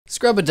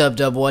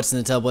Scrub-a-dub-dub, what's in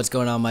the tub, what's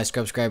going on, my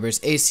scrub-scribers?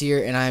 Ace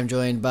here, and I am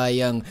joined by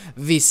young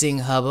V-Sing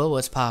Hubba.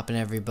 What's poppin',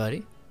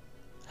 everybody?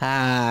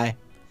 Hi.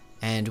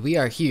 And we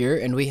are here,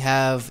 and we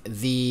have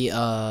the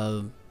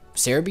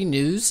Cerebi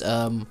news.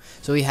 So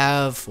we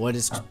have, what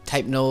is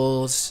Type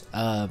Null's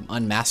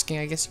unmasking,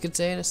 I guess you could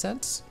say, in a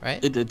sense, right?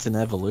 It's an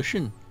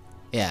evolution.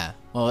 Yeah,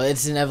 well,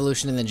 it's an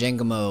evolution, and the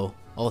Jangamo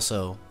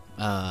also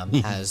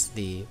has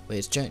the, wait,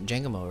 it's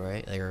Jangamo,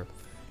 right? Like, or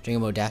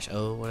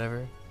Jangamo-O,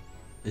 whatever.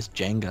 It's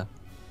Jenga.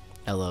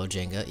 Hello,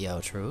 Jenga. Yo,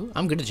 true.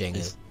 I'm good at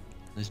Jenga.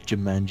 It's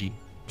Jumanji.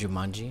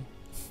 Jumanji.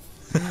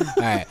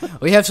 Alright,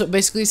 we have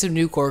basically some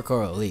new Coro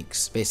Coro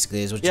leaks,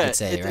 basically, is what you could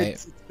say, right?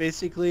 It's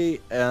basically,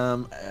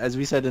 as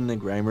we said in the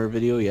grammar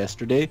video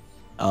yesterday,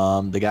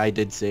 the guy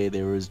did say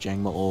there was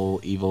Jangamo-o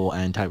Evo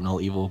and Type Null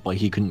Evo, but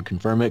he couldn't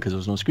confirm it because there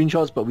was no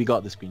screenshots, but we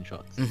got the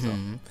screenshots.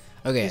 Mm-hmm.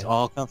 Okay. It's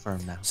all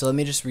confirmed now. So let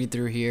me just read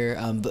through here,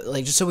 but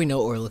like just so we know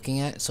what we're looking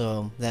at,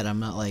 so that I'm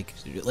not like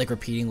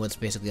repeating what's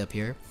basically up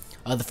here.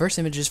 The first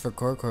images for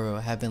Coro Coro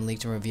have been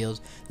leaked and revealed.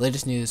 The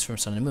latest news from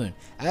Sun and Moon.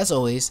 As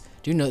always,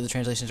 do note the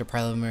translations are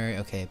preliminary.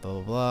 Okay,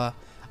 blah blah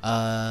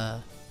blah.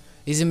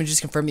 These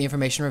images confirm the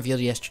information revealed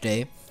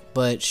yesterday,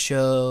 but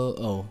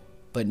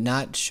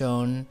not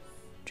shown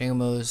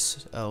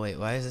Jangamo-O'S. Oh wait,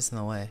 why is this in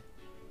the way?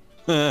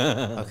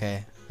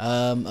 Okay.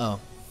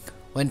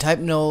 When Type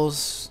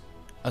Null's.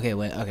 Okay,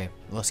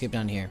 we'll skip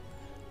down here.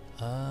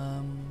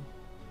 Oh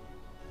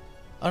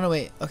no,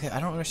 wait. Okay, I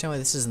don't understand why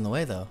this is in the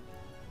way though.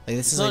 Like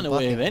this is not like in the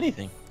way of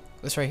anything.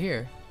 This right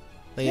here.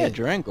 Like, yeah,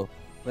 Durango.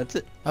 That's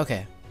it.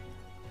 Okay.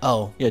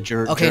 Oh. Yeah,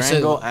 okay,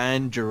 Durango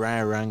and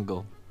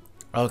Jararango.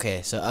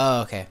 Okay,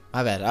 so okay,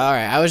 my bad. All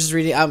right, I was just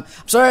reading. I'm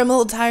sorry, I'm a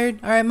little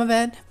tired. All right, my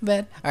bad.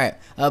 All right,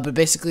 but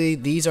basically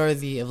these are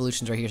the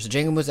evolutions right here. So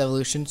Jangamo-O'S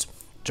evolutions,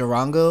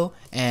 Durango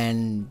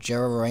and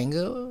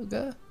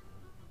Jararango.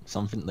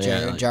 Something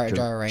there.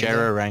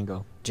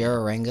 Jararango.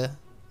 Jararanga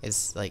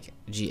is like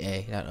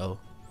G-A, not O.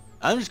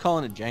 I'm just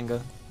calling it Jenga.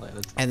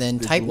 And then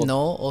Type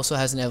Null also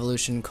has an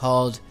evolution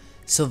called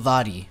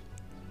Silvati.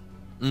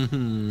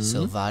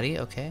 Silvati,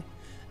 okay.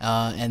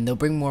 And they'll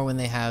bring more when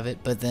they have it.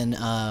 But then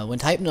when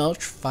Type Null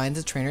finds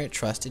a trainer it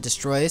trusts, it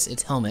destroys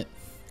its helmet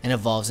and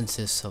evolves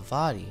into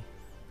Silvati.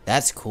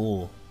 That's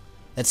cool.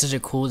 That's such a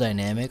cool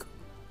dynamic.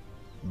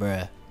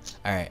 Bruh.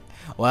 Alright.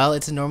 While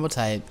it's a normal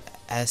type,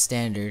 as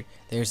standard,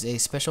 there's a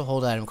special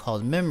hold item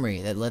called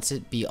Memory that lets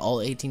it be all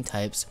 18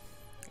 types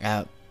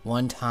at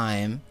one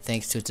time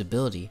thanks to its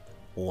ability.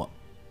 What?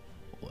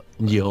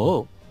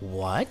 Yo.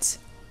 What?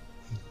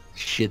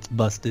 Shit's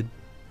busted.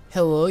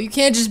 Hello, you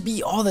can't just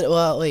be all that.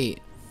 Well, wait.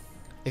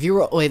 If you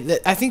were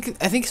I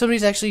think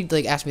somebody's actually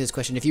like asked me this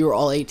question. If you were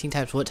all 18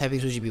 types, what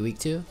typings would you be weak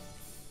to?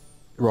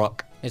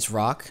 Rock. It's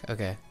rock.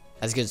 Okay,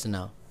 that's good to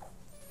know.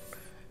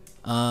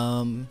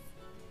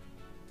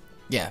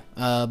 Yeah.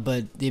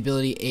 But the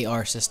ability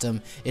AR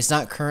system. It's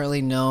not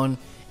currently known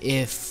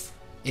if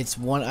it's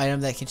one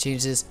item that can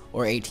change this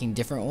or 18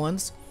 different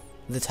ones.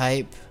 The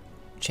type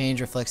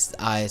change reflects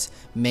the eyes,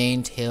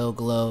 mane, tail,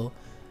 glow,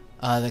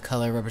 the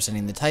color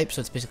representing the type, so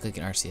it's basically like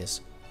an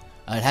Arceus.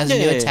 It has a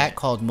new attack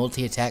called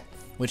multi-attack,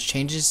 which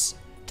changes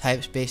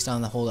types based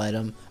on the whole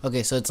item.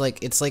 Okay, so it's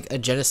like a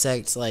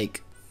Genesect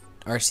like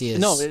Arceus.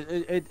 No,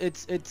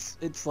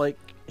 it's like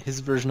his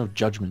version of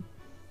Judgment.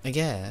 I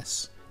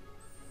guess.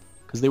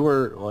 Because they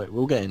were like,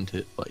 we'll get into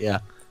it, but yeah.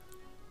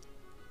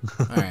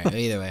 All right.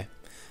 Either way.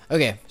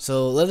 Okay,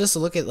 so let us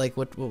look at like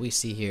what we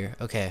see here.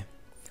 Okay.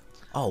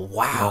 Oh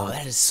wow,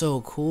 that is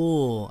so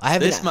cool.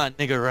 This my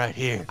nigga right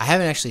here. I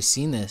haven't actually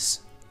seen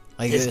this.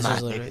 Like this my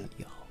nigga.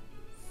 Yo.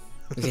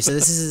 Okay, so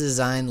this is a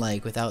design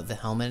like without the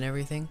helmet and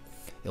everything.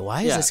 Yo,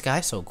 why is this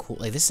guy so cool?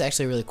 Like this is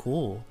actually really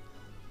cool.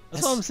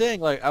 That's what I'm saying.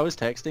 Like I was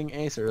texting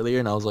Ace earlier,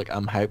 and I was like,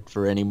 I'm hyped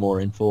for any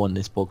more info on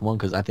this Pokemon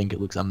because I think it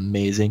looks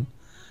amazing.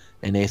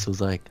 And Ace was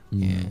like,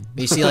 yeah.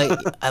 But you see, like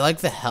I like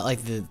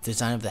the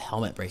design of the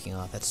helmet breaking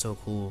off. That's so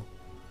cool.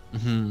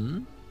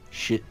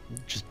 Shit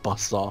just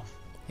busts off.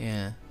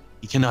 Yeah.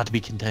 You cannot be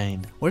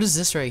contained. What is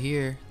this right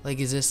here? Like,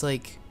 is this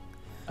like?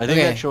 I think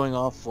that's showing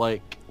off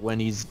like when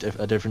he's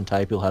a different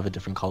type, he'll have a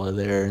different color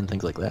there and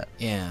things like that.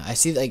 Yeah, I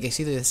see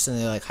this, and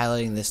they're like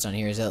highlighting this down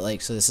here. Is that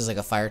like so? This is like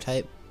a fire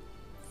type.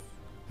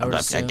 I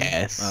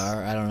guess.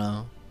 Or I don't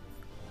know.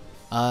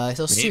 I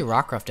still see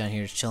Rockruff down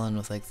here just chilling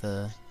with like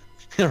the.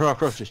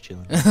 Rockruff just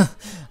chilling.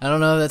 I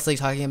don't know if that's like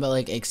talking about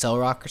like Excel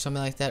Rock or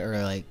something like that,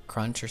 or like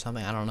Crunch or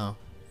something. I don't know.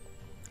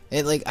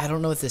 I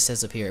don't know what this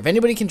says up here. If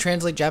anybody can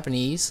translate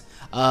Japanese,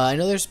 I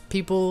know there's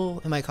people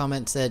in my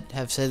comments that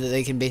have said that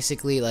they can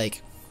basically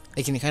like,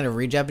 they can kind of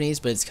read Japanese,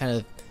 but it's kind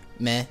of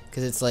meh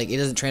because it's like it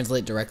doesn't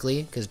translate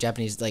directly because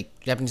Japanese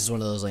is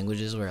one of those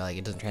languages where like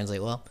it doesn't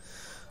translate well.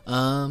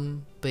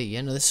 But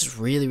yeah, no, this is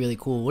really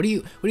cool. What do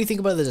you think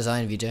about the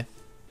design, Vijay?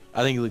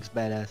 I think it looks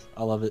badass.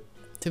 I love it.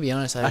 To be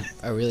honest, I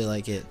really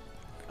like it.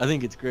 I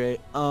think it's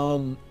great.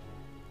 Yeah,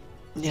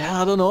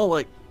 I don't know,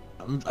 like.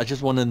 I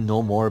just want to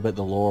know more about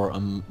the lore.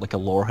 I'm like a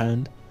lore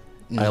hound.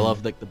 I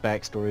love like the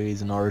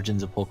backstories and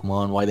origins of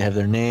Pokemon, why they have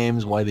their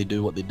names, why they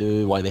do what they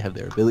do, why they have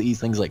their abilities,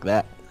 things like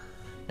that.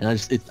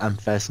 And I'm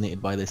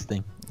fascinated by this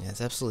thing. Yeah,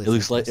 it's absolutely.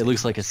 It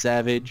looks like a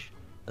savage.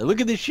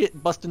 Look at this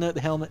shit busting out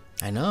the helmet.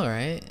 I know,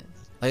 right?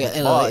 Like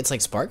it's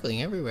like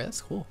sparkling everywhere.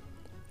 That's cool.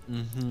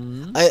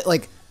 I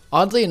like.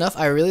 Oddly enough,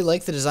 I really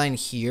like the design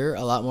here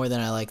a lot more than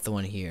I like the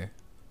one here.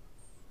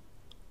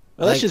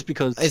 Well, that's just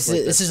because this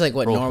is like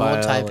what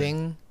normal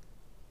typing.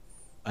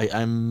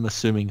 I'm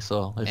assuming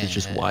so. If it's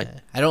just white,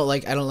 I don't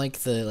like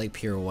the like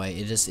pure white.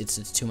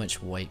 It's too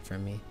much white for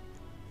me.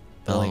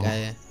 But like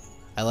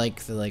I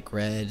like the like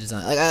red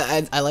design.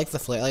 Like I like the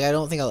flare. Like I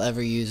don't think I'll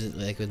ever use it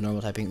like with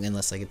normal typing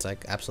unless like it's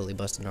like absolutely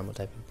busted normal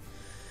typing.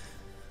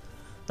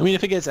 I mean,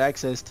 if it gets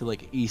access to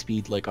like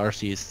E-speed like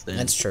Arceus, then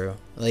that's true.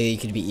 Like you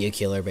could be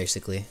E-killer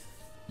basically.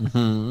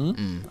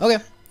 Okay.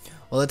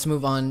 Well, let's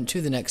move on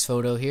to the next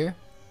photo here.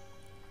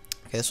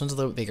 Okay, this one's a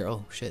little bit bigger.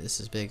 Oh shit, this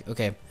is big.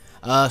 Okay.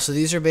 So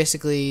these are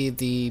basically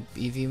the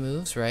EV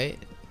moves, right?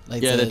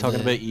 Like yeah, they're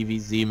talking about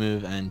Eevee's Z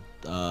move and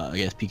I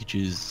guess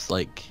Pikachu's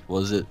like,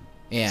 what was it?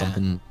 Yeah.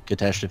 Something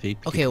catastrophe.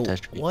 Okay,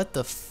 catastrophe. What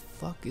the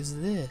fuck is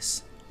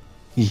this?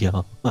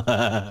 Yeah.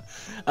 I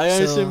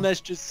assume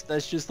that's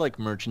just like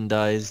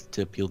merchandise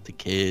to appeal to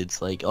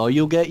kids. Like, oh,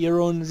 you'll get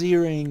your own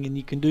Z-ring and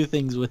you can do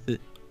things with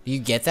it. You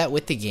get that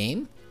with the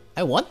game?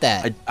 I want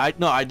that.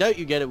 No, I doubt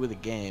you get it with a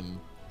game.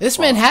 This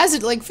man has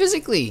it like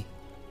physically.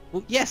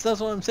 Well, yes,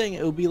 that's what I'm saying.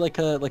 It will be like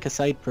a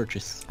side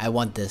purchase. I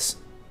want this.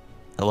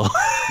 Hello.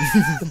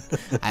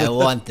 I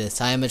want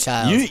this. I am a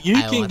child.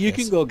 You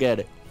can go get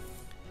it.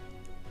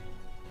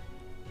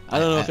 I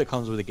don't know if it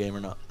comes with a game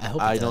or not. I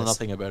hope I know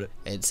nothing about it.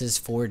 It says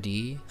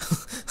 4D.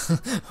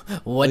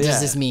 What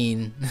does this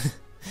mean?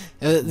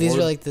 These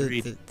are like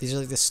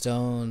the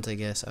stones, I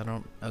guess. I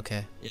don't.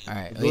 Okay. Yeah, all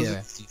right.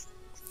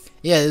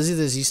 Yeah, those are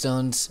the Z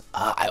stones.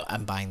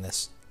 I'm buying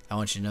this. I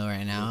want you to know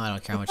right now. I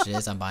don't care how much it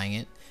is. I'm buying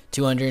it.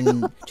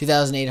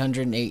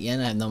 2,808 yen.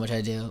 I have no much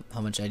idea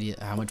how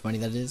much money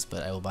that is,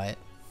 but I will buy it.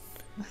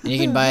 And you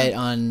can buy it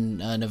on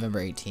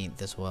November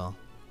 18th as well.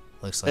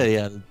 Looks like.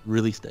 Yeah,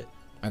 release date.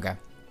 Okay.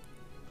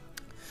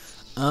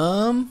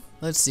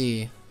 Let's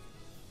see.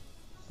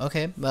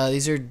 Okay,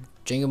 these are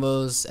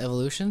Jangamo-O'S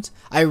evolutions.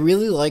 I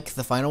really like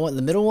the final one.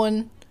 The middle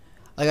one,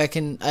 like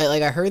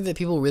I heard that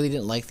people really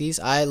didn't like these.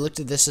 I looked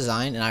at this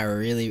design and I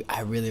really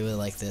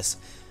like this.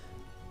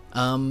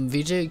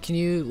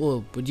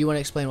 Vijay, would you want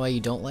to explain why you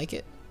don't like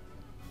it?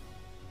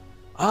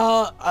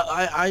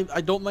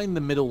 I don't mind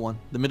the middle one.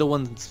 The middle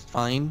one's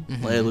fine.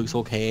 Like, it looks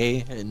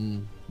okay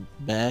and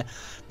meh.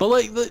 But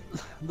like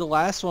the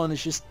last one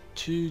is just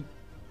too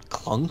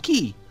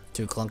clunky.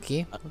 Too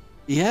clunky?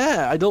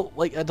 Yeah, I don't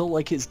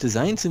like its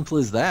design. Simple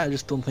as that. I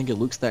just don't think it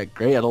looks that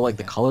great. I don't like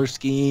the color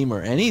scheme or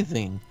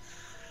anything.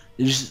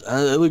 It just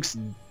it looks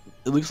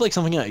like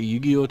something out of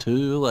Yu-Gi-Oh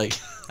too. Like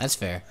that's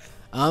fair.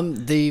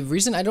 The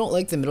reason I don't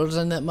like the middle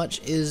design that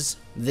much is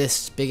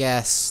this big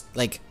ass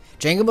like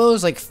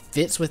Jangamo-O'S like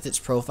fits with its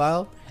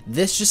profile.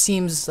 This just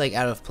seems like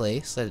out of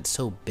place that it's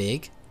so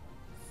big.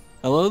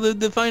 Hello,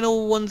 the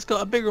final one's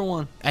got a bigger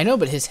one. I know,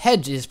 but his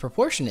head is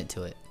proportionate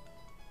to it.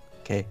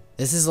 Okay.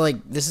 This is like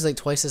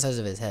twice the size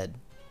of his head.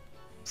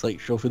 It's like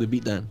show for the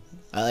beatdown.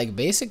 Like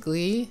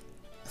basically.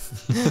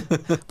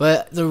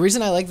 But the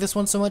reason I like this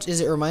one so much is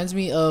it reminds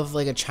me of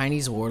like a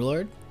Chinese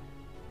warlord.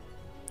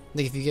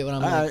 Like if you get what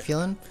I'm like,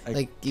 feeling,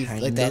 like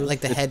that, like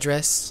the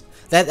headdress.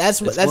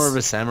 That's more of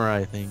a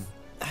samurai thing.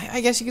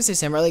 I guess you could say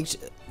samurai. Like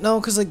no,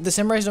 because like the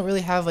samurais don't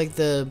really have like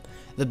the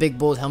big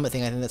bold helmet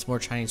thing. I think that's more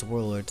Chinese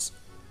warlords.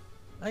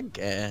 I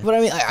guess. But I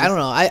mean, I don't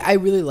know. I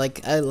really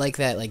like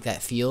that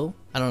feel.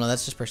 I don't know.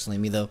 That's just personally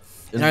me though.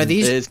 And are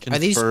these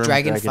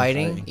dragon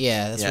fighting?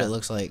 Yeah, that's what it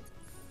looks like.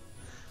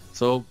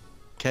 So,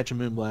 catch a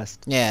Moonblast.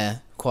 Yeah,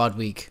 quad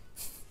week.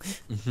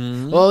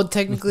 Well,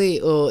 technically,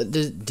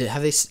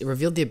 have they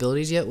revealed the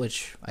abilities yet?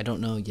 Which I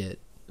don't know yet.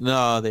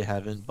 No, they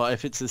haven't. But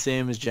if it's the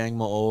same as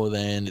Jangamo-o,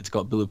 then it's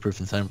got bulletproof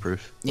and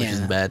soundproof, which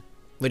isn't bad.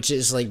 Which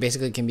is like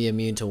basically can be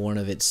immune to one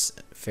of its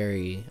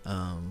fairy.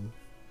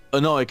 Oh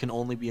no, it can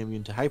only be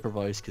immune to Hyper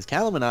Voice because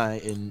Callum and I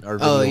in our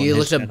video you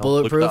looked up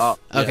bulletproof. Looked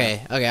it up.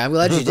 Okay, okay. I'm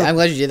glad you did. I'm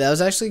glad you did that. I was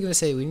actually gonna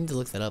say we need to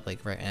look that up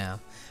like right now.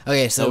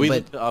 Okay, so we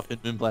looked it up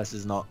and Moonblast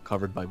is not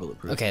covered by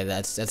bulletproof. Okay,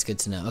 that's good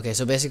to know. Okay,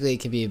 so basically it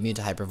can be immune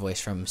to Hyper Voice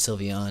from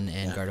Sylveon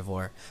and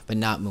Gardevoir, but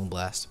not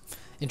Moonblast.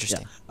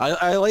 Interesting. Yeah.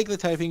 I like the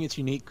typing. It's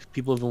unique.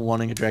 People have been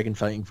wanting a dragon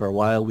fighting for a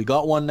while. We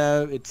got one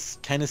now. It's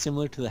kind of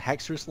similar to the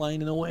Hexorus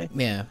line in a way.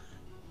 Yeah.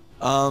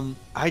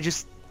 I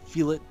just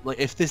feel it like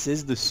if this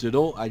is the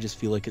pseudo, I just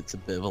feel like it's a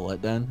bit of a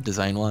letdown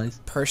design wise.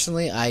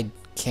 Personally, I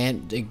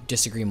can't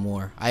disagree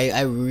more.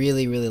 I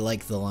really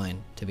like the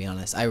line, to be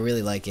honest. I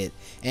really like it.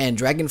 And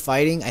dragon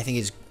fighting I think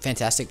is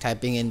fantastic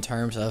typing in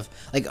terms of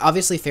like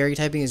obviously fairy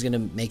typing is gonna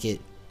make it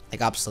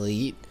like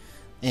obsolete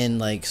in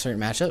like certain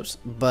matchups,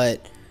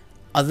 but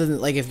other than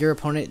like if your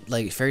opponent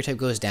like fairy type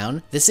goes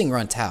down, this thing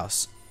runs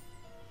house.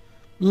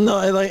 No,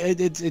 I like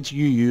it's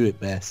UU at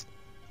best.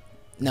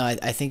 No, I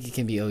think it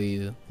can be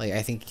OU. Like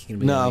I think it can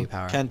be OU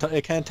power.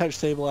 It can't touch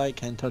Sableye,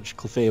 can't touch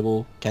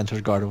Clefable, can't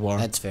touch Gardevoir.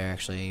 That's fair,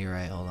 actually. You're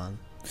right. Hold on.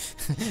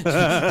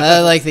 I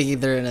like thinking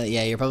they're in a,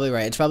 yeah, you're probably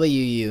right. It's probably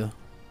UU.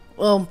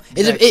 Well,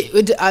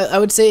 Exactly. I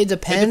would say it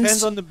depends. It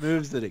depends on the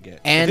moves that it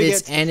gets. And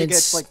If it its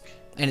gets, like,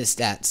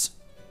 stats.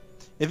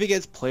 if it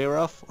gets play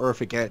rough or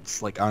if it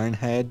gets like Iron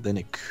Head, then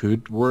it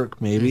could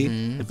work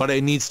maybe. But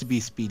it needs to be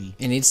speedy.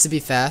 It needs to be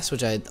fast,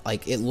 which I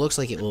like. It looks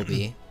like it will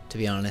be, to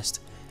be honest.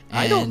 And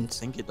I don't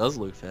think it does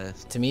look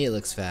fast. To me, it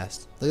looks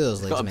fast. Look at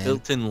those It's legs, got a man.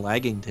 built-in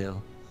lagging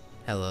tail,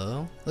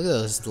 Hello. Look at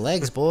those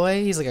legs,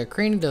 boy. He's like a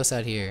Cranidos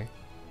out here.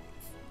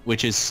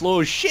 which is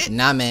slow as shit.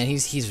 Nah, man.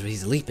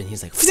 He's leaping.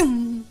 He's like,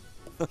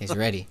 he's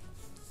ready.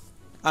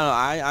 I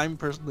don't know. I'm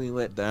personally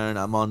let down.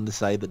 I'm on the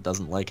side that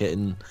doesn't like it,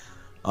 and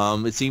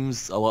it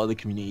seems a lot of the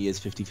community is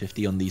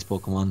 50-50 on these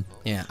Pokemon.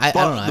 Yeah, I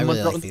don't know. I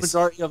really like The these.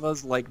 majority of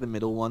us like the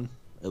middle one,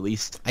 at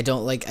least. I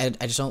don't like. I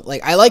just don't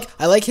like. I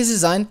like his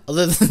design,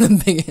 other than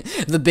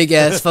the big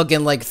ass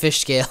fucking like fish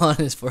scale on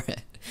his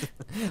forehead.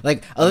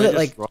 Like other than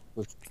like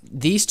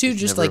these two,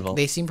 just like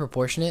they seem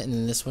proportionate, and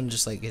then this one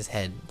just like his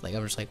head. Like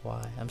I'm just like,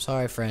 why? I'm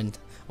sorry, friend.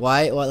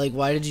 Why?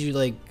 Why did you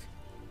like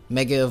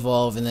mega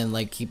evolve and then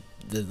like keep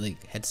the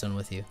like headstone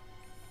with you?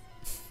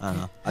 I don't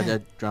know.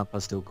 I'd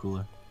Grandpa's still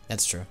cooler.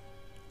 That's true.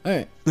 All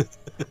right.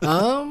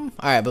 All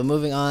right. But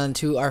moving on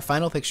to our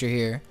final picture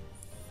here.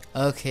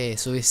 Okay,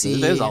 so we see.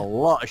 There's a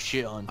lot of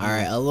shit on here. All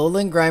right,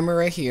 Alolan Grimer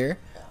right here.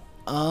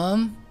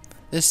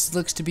 This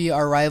looks to be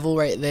our rival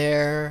right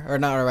there, or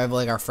not our rival,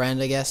 like our friend,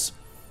 I guess.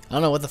 I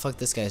don't know what the fuck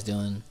this guy's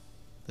doing.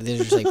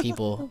 These are just like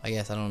people, I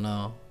guess. I don't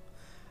know.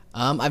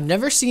 I've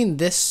never seen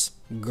this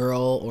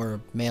girl or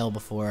male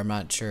before. I'm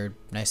not sure.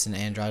 Nice and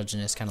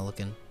androgynous, kind of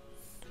looking.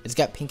 It's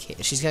got pink hair.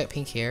 She's got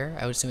pink hair.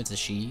 I would assume it's a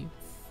she,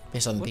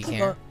 based on the pink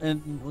hair.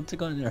 And what's it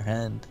got in her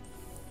hand?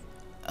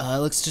 It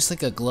looks just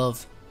like a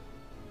glove.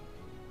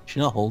 She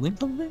not holding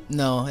something?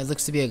 No, it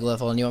looks to be a glove.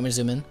 Hold on, you want me to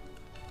zoom in?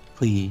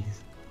 Please.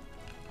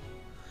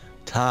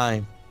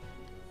 Time.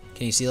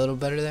 Can you see a little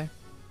better there?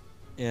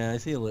 Yeah, I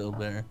see a little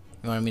better.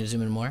 You want me to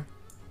zoom in more?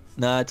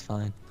 Nah, it's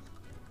fine.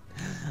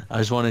 I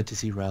just wanted to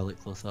see Rowlet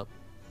close up.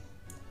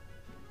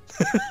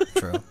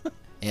 True.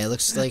 Yeah, it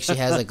looks like she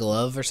has a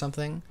glove or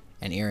something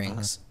and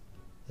earrings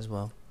as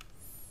well.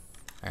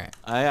 All right.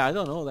 I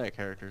don't know that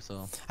character,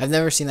 so I've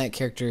never seen that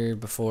character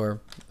before.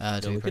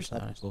 To be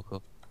personally honest.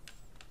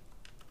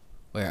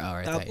 Where? Oh,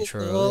 right there.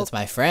 True. That's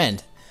my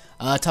friend.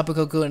 Tapu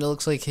Koko, and it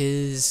looks like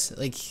his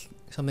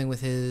something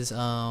with his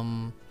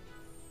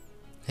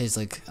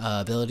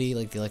ability,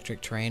 like the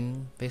electric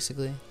terrain,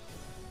 basically.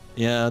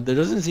 Yeah, there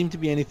doesn't seem to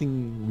be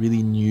anything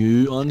really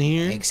new on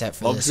here. Except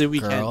for obviously this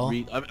girl.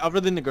 We can't read other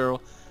than the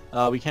girl.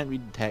 We can't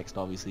read the text,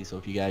 obviously. So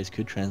if you guys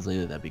could translate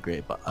it, that'd be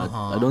great. But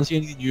I don't see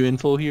any new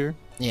info here.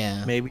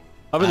 Yeah. Maybe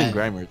other than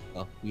Grimer as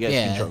well. We got a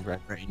screenshot of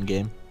Grimer in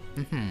game.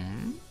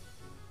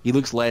 He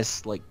looks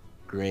less like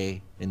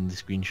gray in the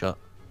screenshot.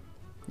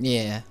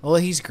 Yeah. Well,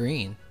 he's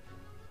green.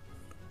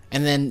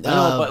 And then I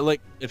know, but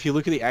like if you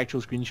look at the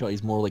actual screenshot,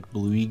 he's more like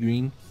bluey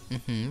green.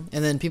 And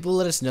then people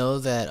let us know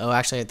that. Oh,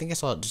 actually, I think I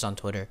saw it just on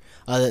Twitter.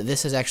 That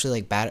this is actually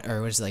like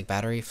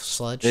battery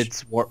sludge.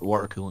 It's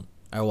water coolant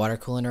or water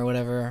coolant or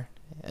whatever.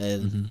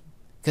 Because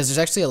there's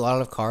actually a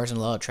lot of cars and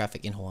a lot of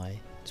traffic in Hawaii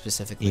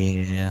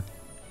specifically. Yeah.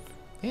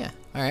 Yeah.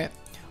 All right.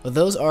 Well,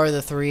 those are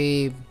the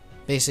three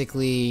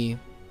basically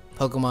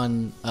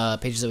Pokemon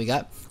pages that we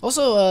got.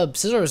 Also,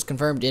 Scizor is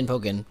confirmed in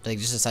Pokken. Like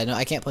just a side note,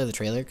 I can't play the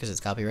trailer because it's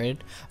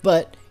copyrighted,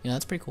 but you know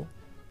that's pretty cool.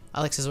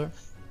 I like Scizor.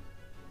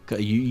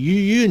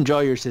 You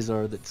enjoy your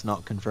Scizor that's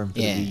not confirmed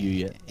for the Wii U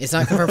yet. It's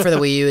not confirmed for the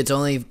Wii U. It's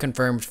only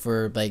confirmed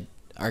for like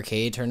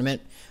arcade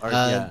tournament.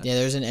 Yeah,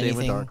 there isn't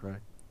anything.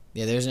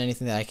 Yeah, there isn't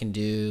anything that I can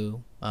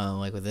do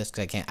like with this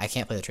because I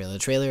can't play the trailer. The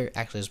trailer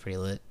actually is pretty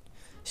lit,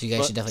 so you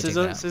guys should definitely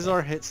check it out.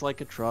 Scizor hits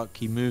like a truck.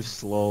 He moves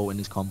slow, and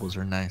his combos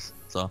are nice.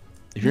 So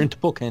if you're into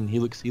Pokken, he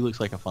looks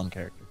like a fun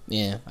character.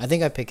 Yeah, I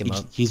think I pick him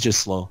up. He's just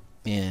slow.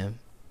 Yeah.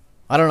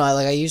 I don't know.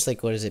 I use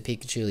like what is it,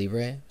 Pikachu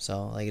Libre?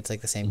 So like it's like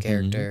the same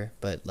character,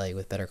 but like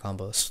with better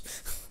combos.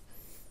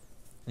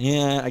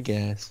 Yeah, I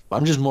guess. But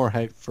I'm just more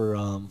hyped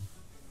for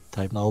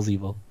type Null'S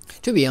Evo.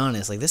 To be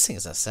honest, like this thing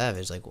is a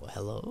savage. Like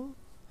hello.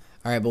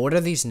 All right, but what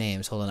are these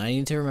names? Hold on, I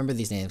need to remember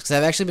these names because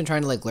I've actually been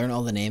trying to like learn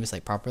all the names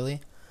like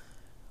properly.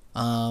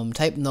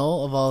 Type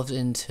Null evolved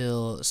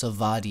until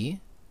Savadi,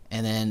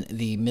 and then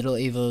the middle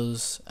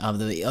Evos,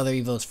 the other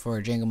Evos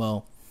for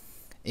Jangamo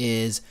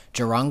is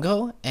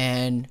Jarango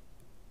and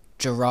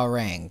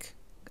Jararanga.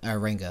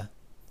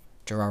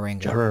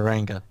 Alright,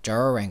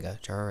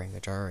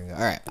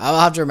 I'll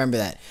have to remember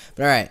that.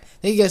 But alright,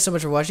 thank you guys so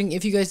much for watching.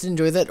 If you guys did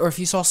enjoy that, or if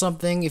you saw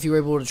something, if you were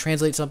able to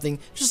translate something,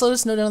 just let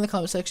us know down in the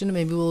comment section, and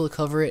maybe we'll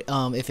cover it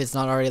if it's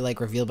not already like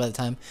revealed by the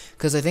time.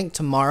 Because I think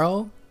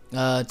tomorrow,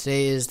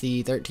 today is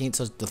the 13th,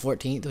 so the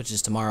 14th, which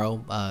is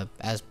tomorrow,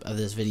 as of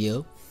this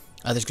video,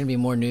 there's going to be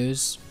more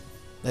news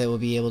that we'll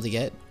be able to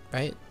get,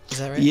 right? Is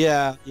that right?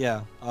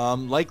 Yeah.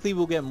 Likely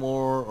we'll get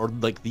more, or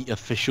like the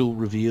official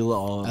reveal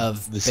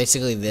of this.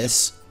 Basically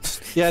this.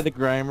 Yeah, the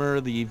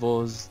Grimer, the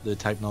Evos, the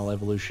Type Null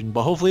evolution.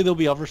 But hopefully there'll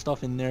be other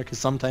stuff in there, because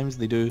sometimes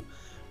they do,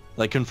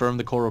 like, confirm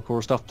the Coro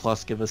Coro stuff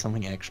plus give us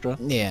something extra.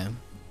 Yeah.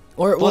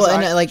 Or plus, well,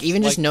 and like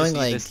even just knowing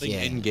like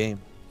in game.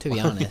 To be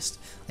honest,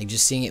 like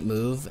just seeing it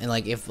move and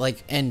like if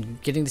like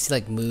and getting to see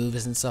like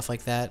moves and stuff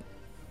like that.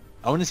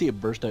 I want to see it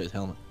burst out his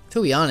helmet.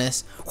 To be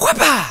honest,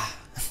 whoopah!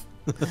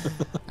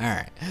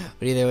 Alright,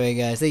 but either way,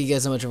 guys, thank you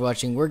guys so much for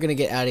watching. We're gonna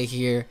get out of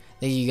here.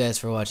 Thank you guys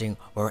for watching.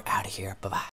 We're out of here. Bye bye.